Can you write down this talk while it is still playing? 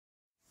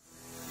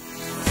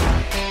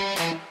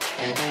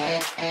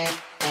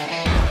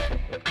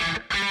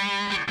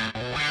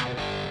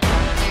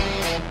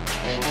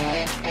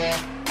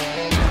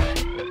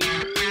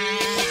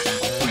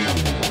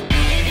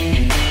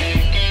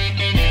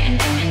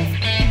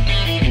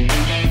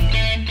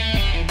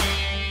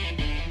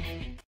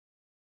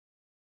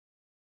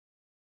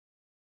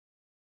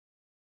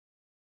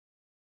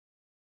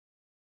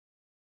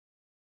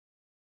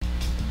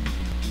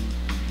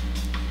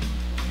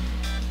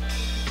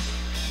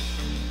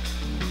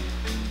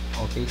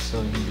Okay,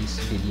 so in this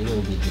video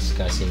we'll be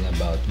discussing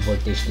about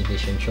voltage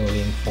division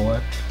theorem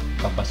for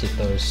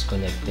capacitors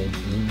connected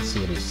in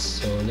series.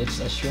 So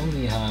let's assume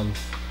we have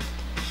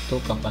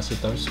two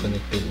capacitors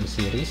connected in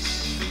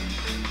series.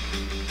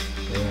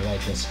 We'll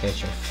write a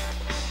sketch of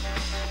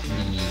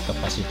the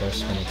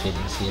capacitors connected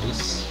in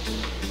series.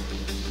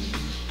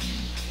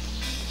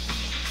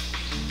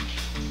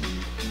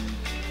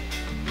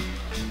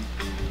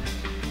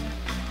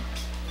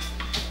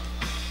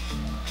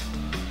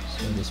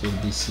 This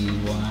will be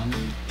C1,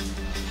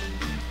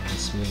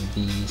 this will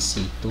be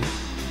C2,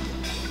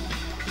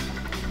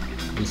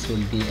 this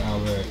will be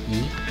our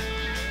E,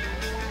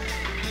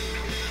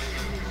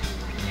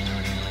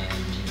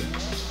 and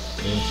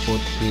we'll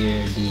put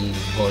here the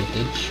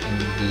voltage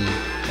and the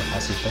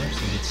capacitor.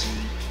 So let's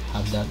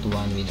have that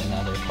one with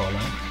another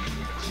color,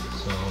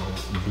 so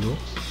blue.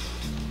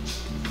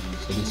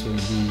 So this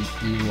will be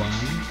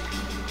E1.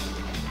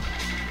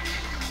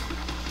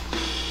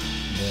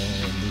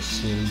 Then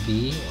this will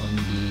be on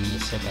the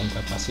second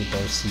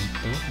capacitor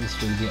C2. This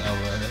will be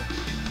our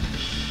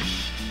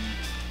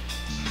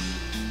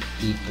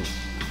E2.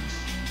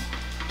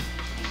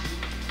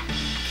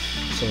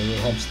 So we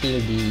have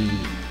still the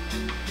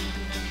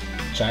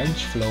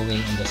charge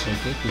flowing in the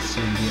circuit. This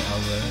will be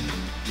our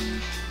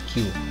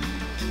Q.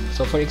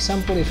 So for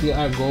example, if we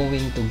are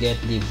going to get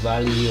the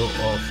value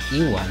of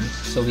E1,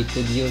 so we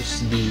could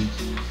use the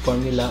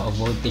formula of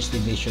voltage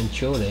division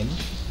theorem.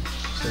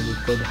 So we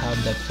could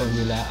have that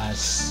formula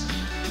as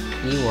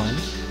E1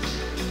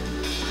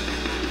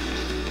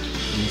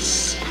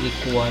 is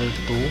equal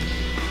to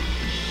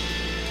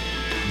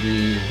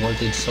the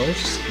voltage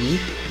source E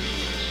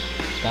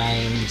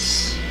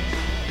times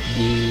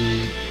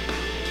the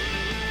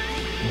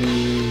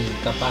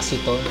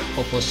capacitor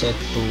opposite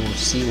to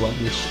C1,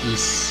 which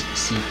is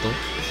C2,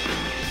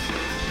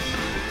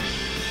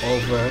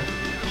 over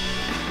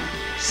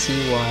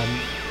C1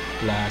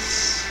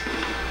 plus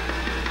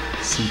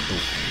C2.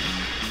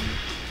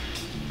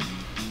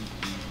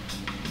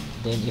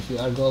 Then if we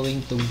are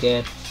going to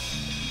get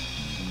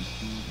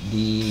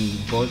the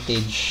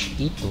voltage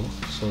E2,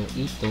 so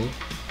E2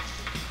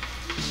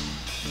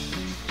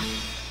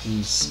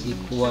 is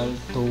equal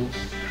to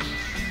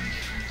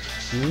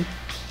E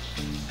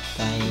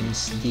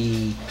times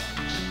the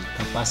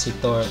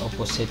capacitor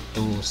opposite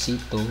to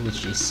C2,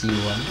 which is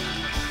C1,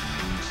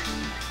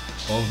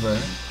 over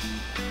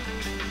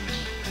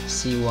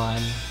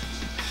C1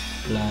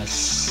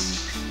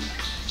 plus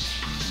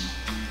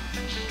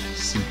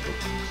C2.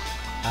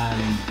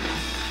 And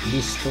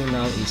this two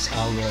now is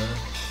our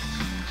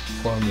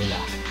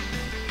formula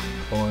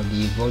for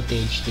the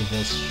voltage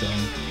division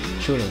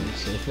theorem.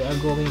 So if we are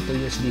going to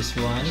use this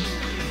one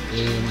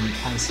in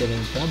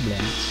answering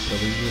problems, so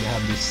we will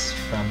have this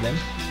problem: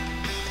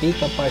 three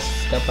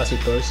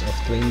capacitors of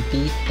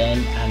 20, 10,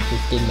 and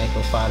 15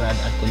 microfarad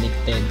are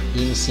connected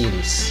in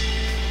series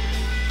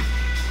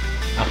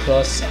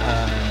across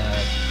a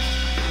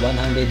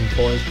 100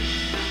 volt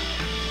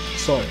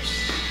source.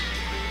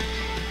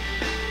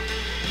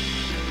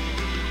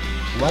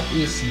 What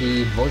is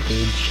the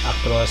voltage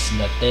across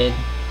the 10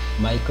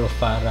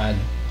 microfarad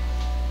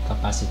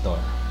capacitor?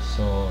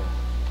 So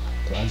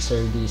to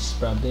answer this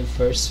problem,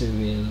 first we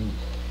will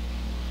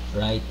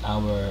write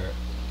our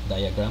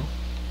diagram.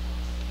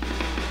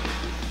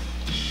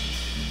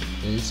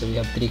 Okay, so we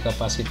have three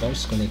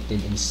capacitors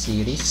connected in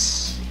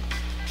series.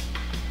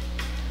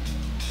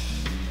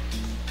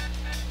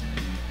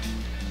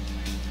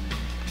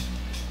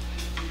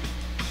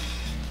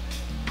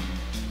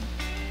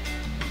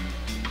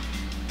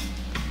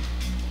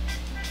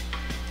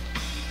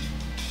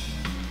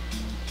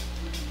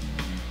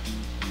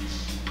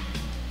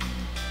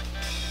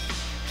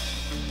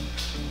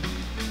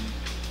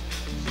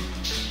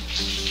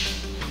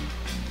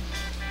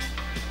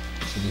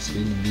 This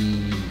will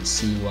be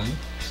C1,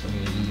 so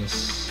we'll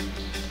use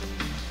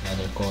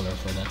another color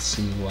for that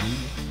C1.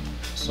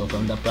 So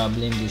from the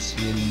problem, this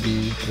will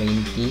be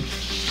 20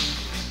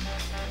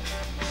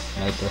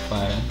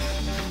 microfarad,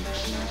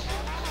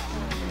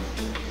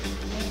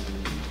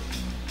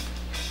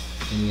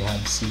 and we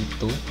have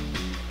C2,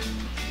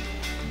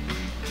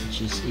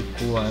 which is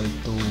equal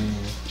to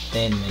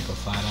 10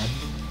 microfarad.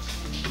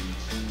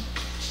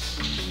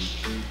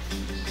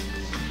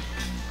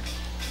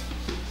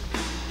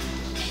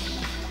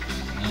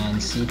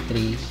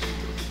 C3,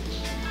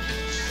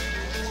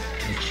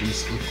 which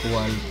is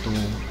equal to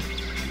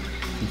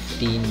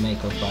 15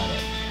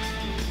 microfarad.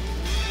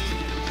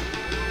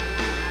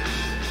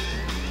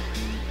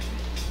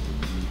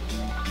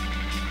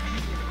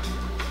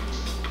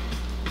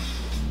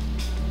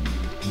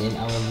 Then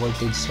our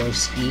voltage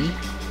source E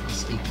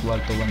is equal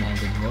to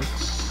 100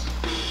 volts.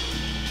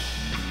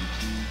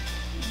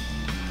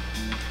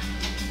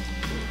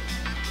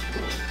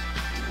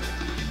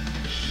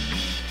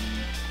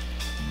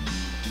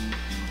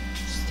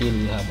 Still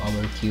we have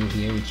our Q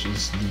here, which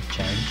is the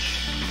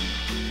charge.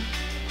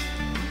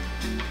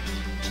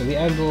 So we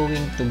are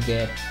going to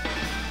get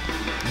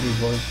the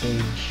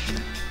voltage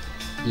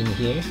in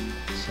here.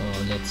 So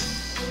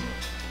let's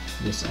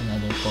just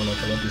another color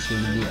for that. This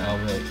will be our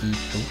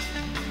E2.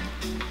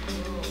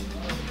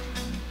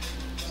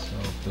 So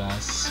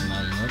plus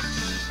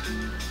minus,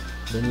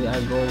 then we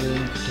are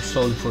going to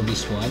solve for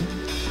this one.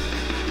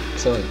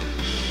 So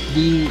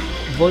the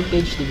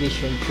voltage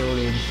division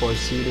theorem for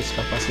series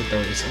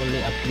capacitor is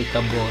only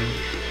applicable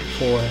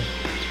for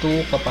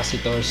two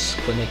capacitors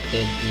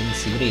connected in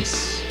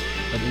series.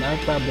 But in our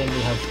problem,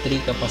 we have three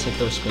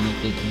capacitors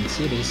connected in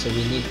series, so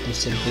we need to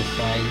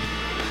simplify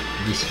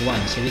this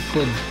one. So we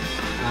could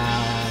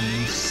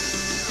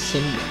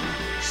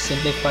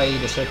simplify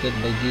the circuit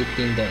by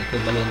getting the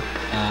equivalent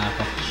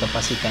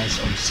capacitance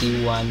of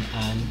C1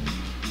 and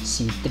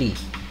C3.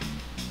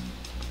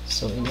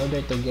 So in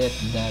order to get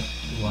that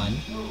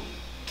one,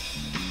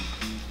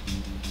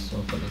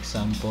 so for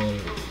example,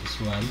 this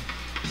one,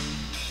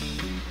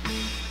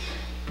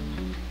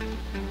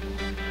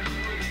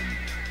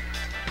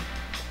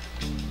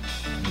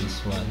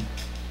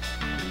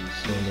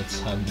 so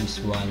let's have this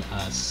one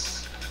as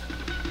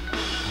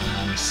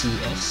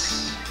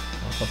CS,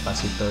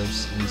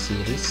 capacitors in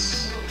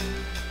series.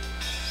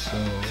 So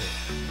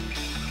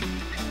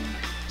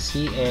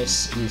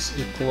CS is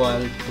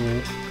equal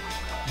to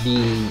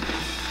the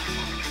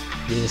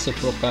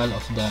reciprocal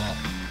of the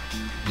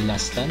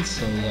elastance,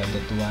 so we have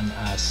that one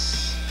as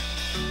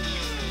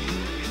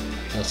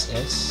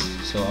SS.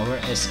 So our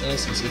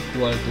SS is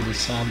equal to the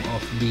sum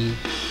of the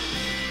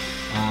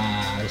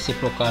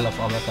reciprocal of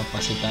our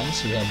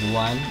capacitance. We have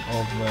 1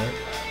 over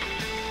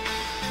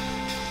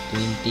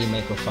 20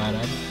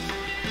 microfarad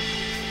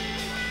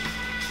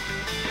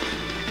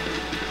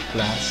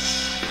plus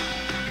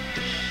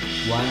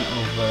 1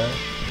 over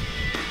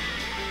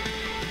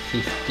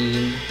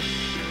 15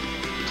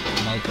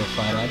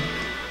 microfarad.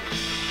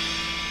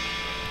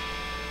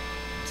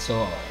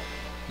 So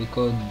we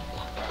could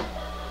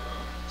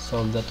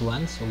solve that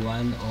one. So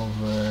 1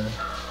 over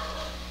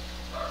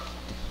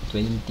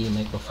 20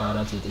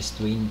 microfarads, it is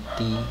 20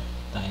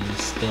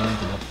 times 10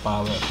 to the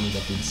power of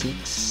negative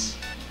 6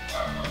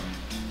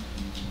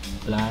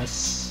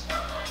 plus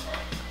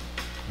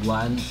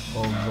 1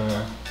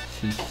 over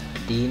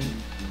 15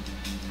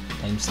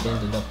 times 10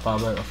 to the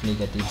power of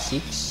negative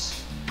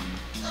 6.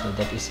 So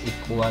that is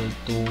equal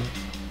to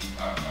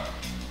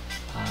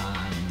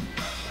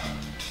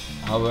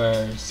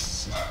our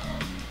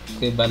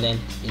equivalent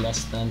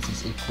elastance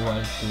is equal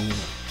to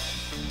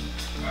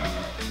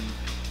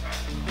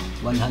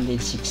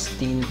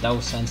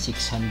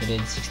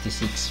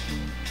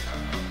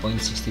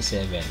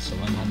 116,666.67. So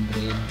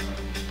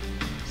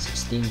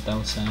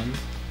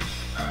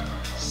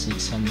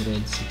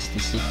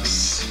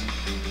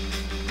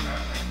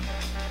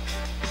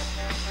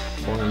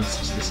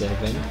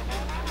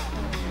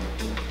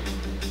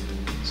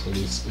So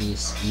this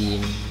is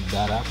in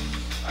graph.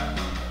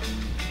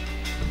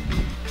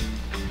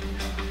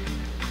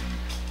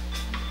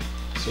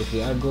 So if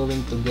we are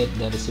going to get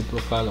the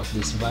reciprocal of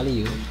this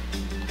value,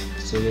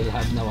 so we'll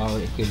have now our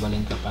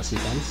equivalent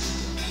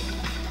capacitance.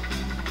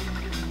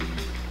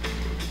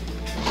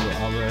 So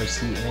our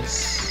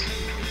CS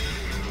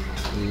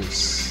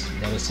is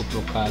the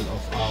reciprocal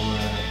of our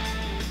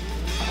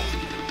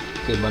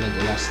equivalent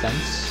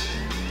elastance.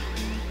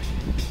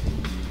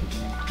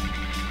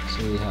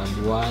 So we have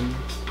 1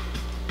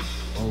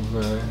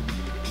 over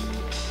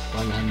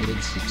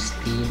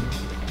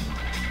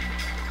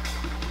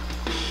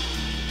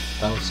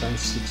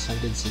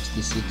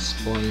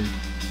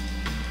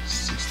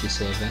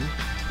 116,666.67.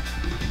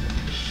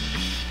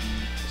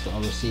 So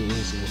our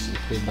CS is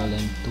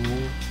equivalent to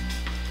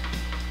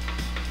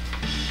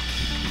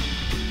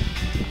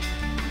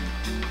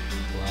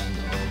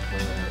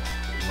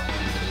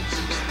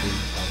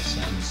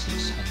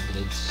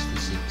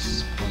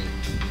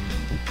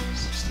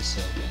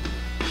 1/116,666.67.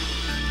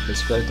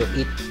 Let's go to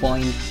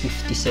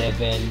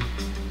 8.57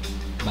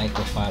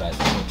 microfarad.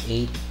 So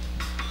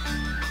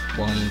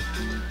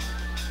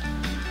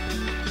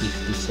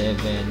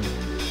 8.57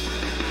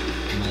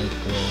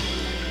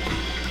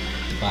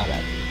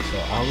 microfarad. So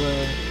our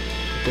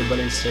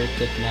equivalent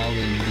circuit now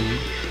will be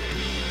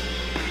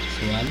this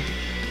one.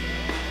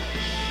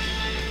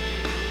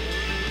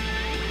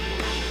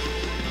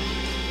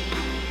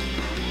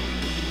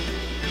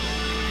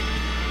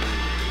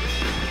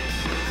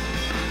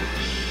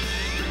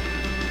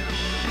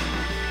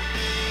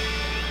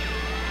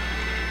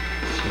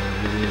 So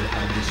we will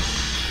have this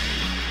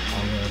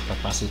our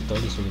capacitor.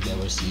 This will be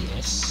our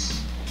CS.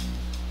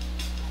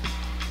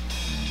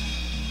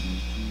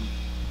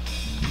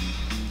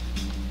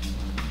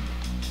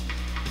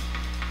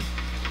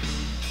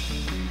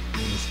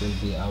 Will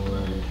be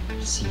our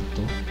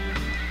C2.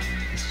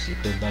 This is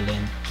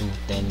equivalent to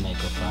 10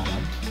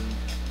 microfarad.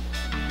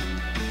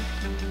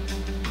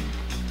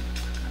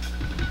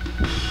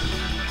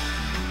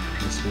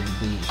 This will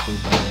be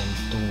equivalent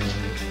to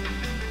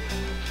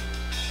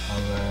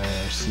our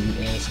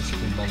CS is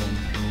equivalent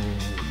to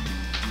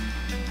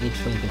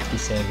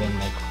 8.57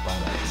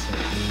 microfarad. So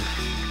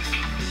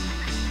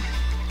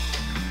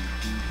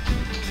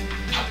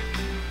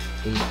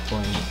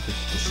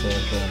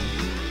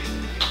 8.57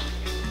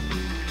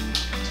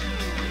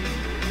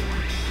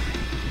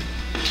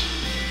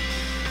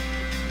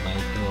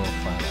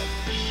 microfarad.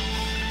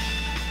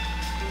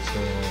 So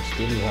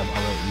still we have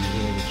our E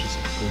here, which is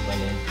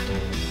equivalent to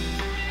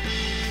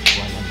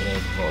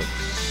 100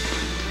 volts.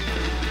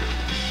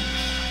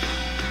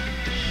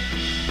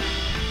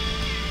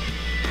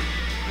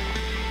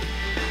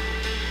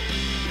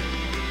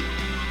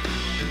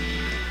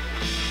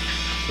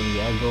 So we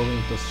are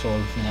going to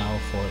solve now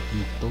for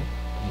E2,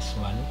 this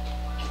one.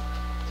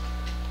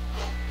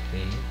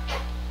 Okay,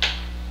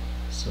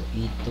 so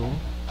E2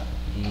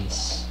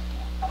 is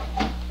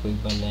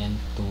equivalent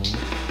to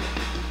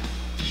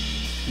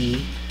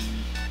E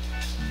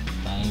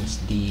times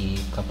the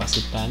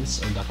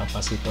capacitance or the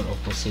capacitor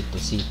opposite to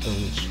C2,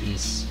 which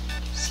is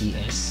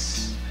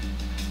CS,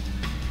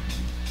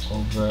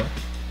 over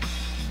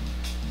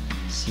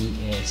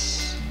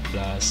CS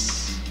plus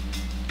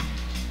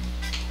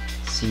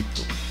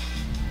C2.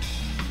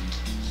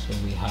 So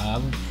we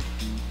have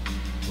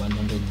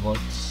 100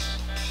 volts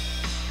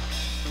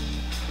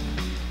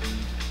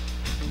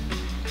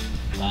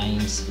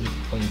times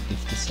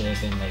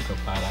 8.57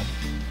 microfarad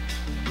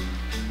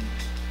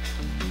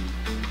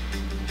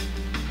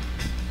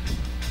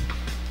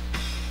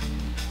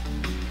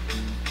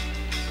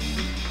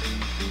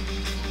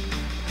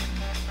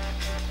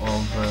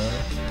over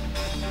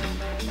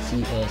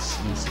CS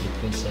is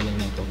 8.7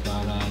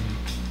 microfarad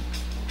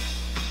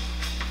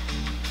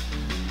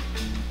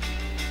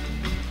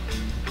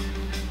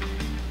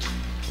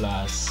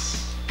plus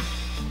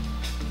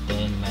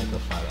 10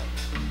 microfarad.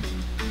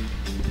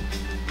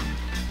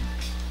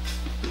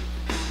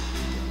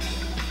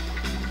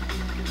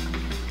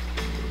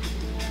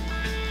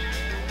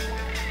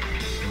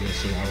 So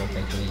using our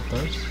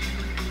calculators,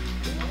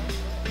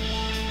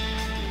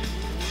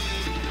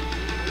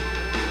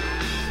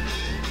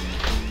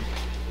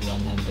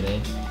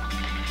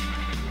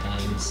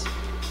 times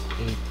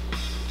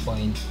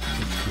 8.57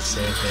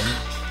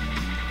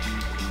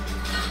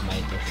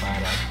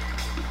 microfarad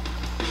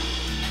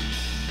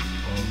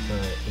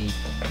over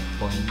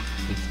 8.57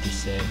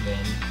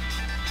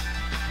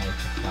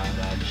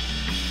 microfarad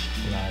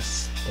plus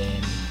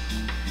 10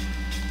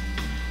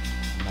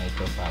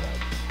 microfarad.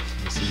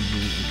 So this will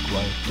be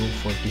equal to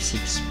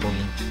 46.15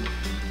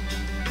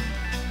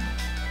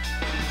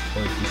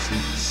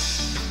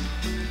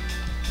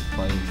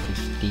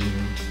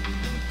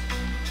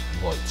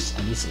 volts,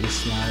 and this is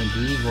now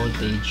the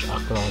voltage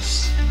across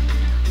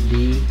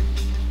the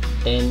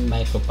 10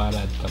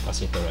 microfarad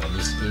capacitor.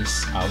 This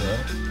is our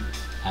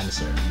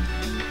answer.